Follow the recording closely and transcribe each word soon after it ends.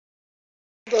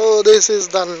So this is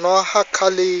the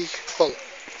Nohakhali fall.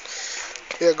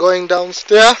 We are going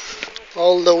downstairs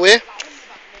all the way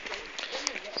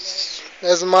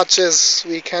as much as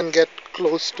we can get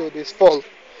close to this fall.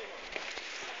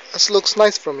 This looks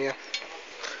nice from here.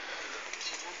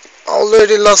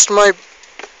 Already lost my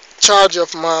charge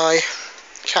of my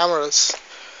cameras,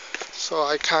 so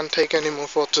I can't take any more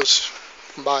photos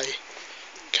by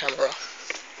camera.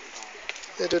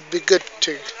 It would be good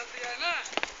to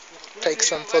take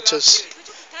some photos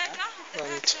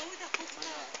and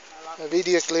a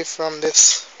video clip from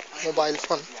this mobile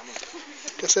phone.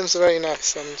 It seems very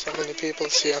nice and so many people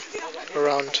here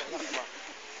around.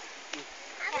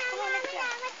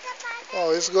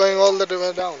 Oh, it's going all the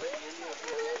way down.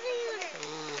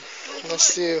 Let's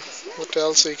see what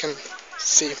else we can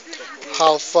see.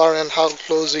 How far and how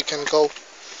close we can go.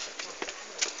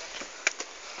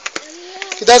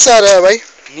 किधर से आ रहा है भाई?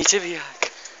 नीचे भी है।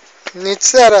 नीचे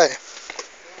से आ रहा है।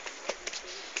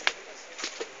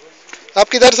 आप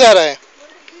किधर से आ रहा है?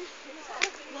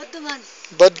 बर्धमान।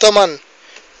 बर्धमान।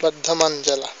 बर्धमान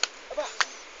जिला।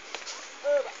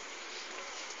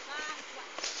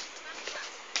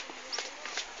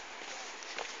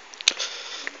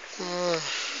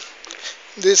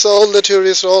 This all the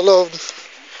tourists all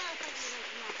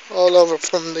over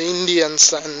from the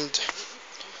Indians and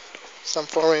some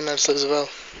foreigners as well.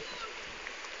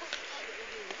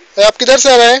 आप किधर से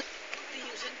आ रहे हैं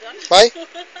भाई?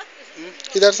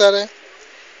 किधर से आ रहे हैं?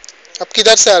 आप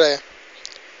किधर से आ रहे हैं?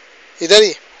 इधर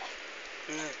ही?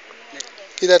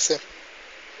 किधर से?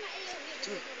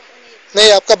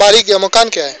 नहीं, आपका बारी क्या मकान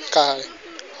क्या है? कहाँ है?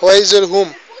 Where is your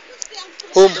home?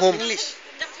 Home.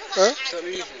 हाँ?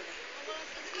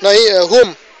 नहीं,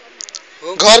 home.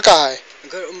 घर कहाँ है?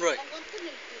 घर उमराई।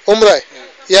 उमराई?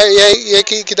 ये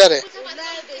किधर है?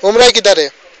 उमराई किधर है?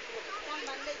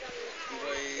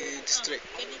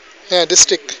 डिस्ट्रिक्ट। हाँ,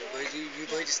 डिस्ट्रिक्ट।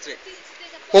 रिभोई डिस्ट्रिक्ट।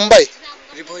 मुंबई?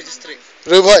 रिभोई डिस्ट्रिक्ट।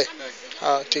 रिभोई?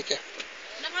 हाँ, ठीक है।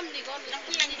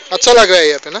 अच्छा लग रहा है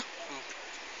यहाँ पे ना?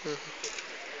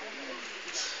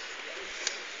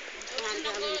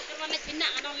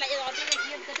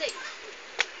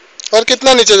 और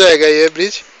कितना नीचे जाएगा ये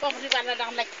bridge?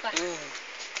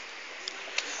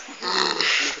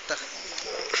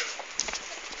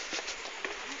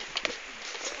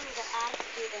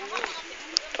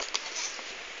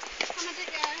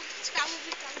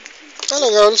 Hello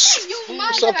girls.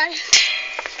 What's up?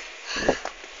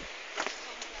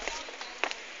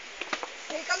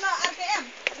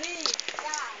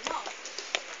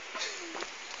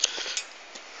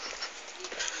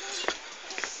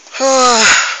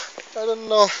 I don't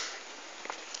know.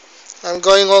 I'm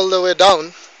going all the way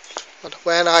down, but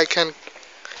when I can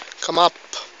come up,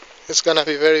 it's gonna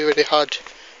be very, very hard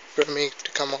for me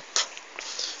to come up.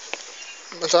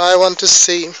 But I want to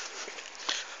see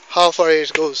how far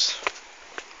it goes.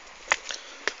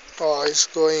 Oh, it's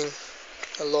going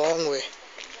a long way.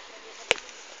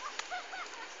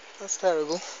 That's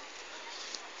terrible.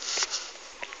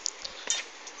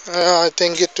 I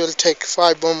think it will take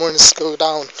 5 more minutes to go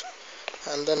down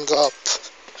and then go up.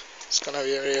 It's gonna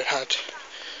be very hard.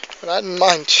 But I don't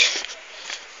mind.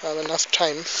 I have enough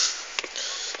time.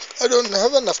 I don't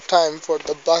have enough time for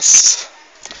the bus,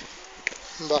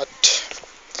 but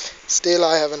still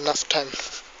I have enough time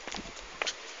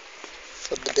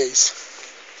for the days.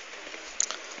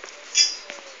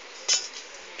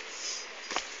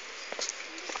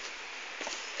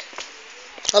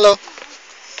 Hello.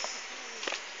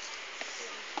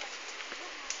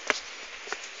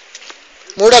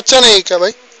 Mood अच्छा नहीं क्या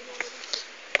भाई?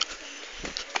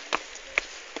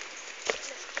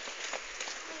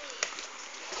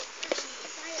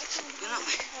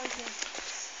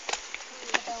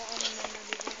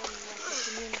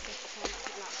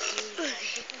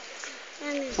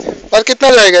 और कितना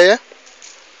जाएगा ये?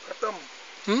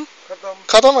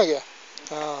 खत्म हो गया?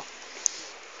 हाँ।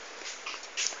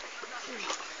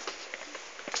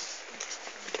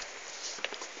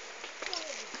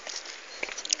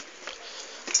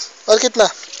 और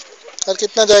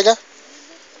कितना जाएगा?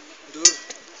 दूर।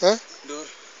 हाँ? दूर।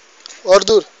 और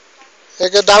दूर?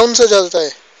 एक डाउन से चलता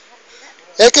है?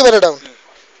 एक ही बार डाउन?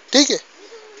 ठीक है?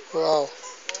 Wow,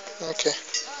 okay.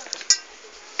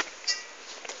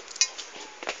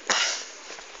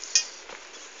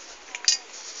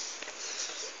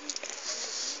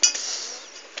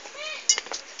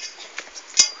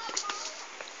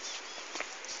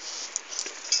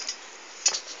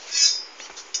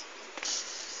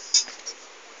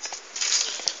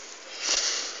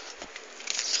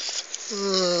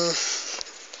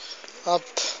 Up.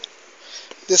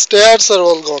 The stairs are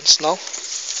all gone now.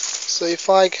 So if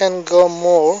I can go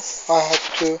more, I have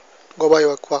to go by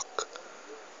walk walk.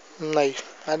 No,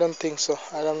 I don't think so.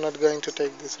 I'm not going to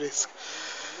take this risk.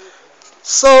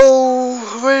 So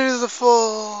where is the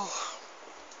fall?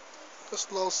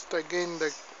 Just lost again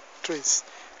the trees.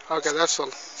 Okay, that's all.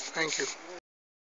 Thank you.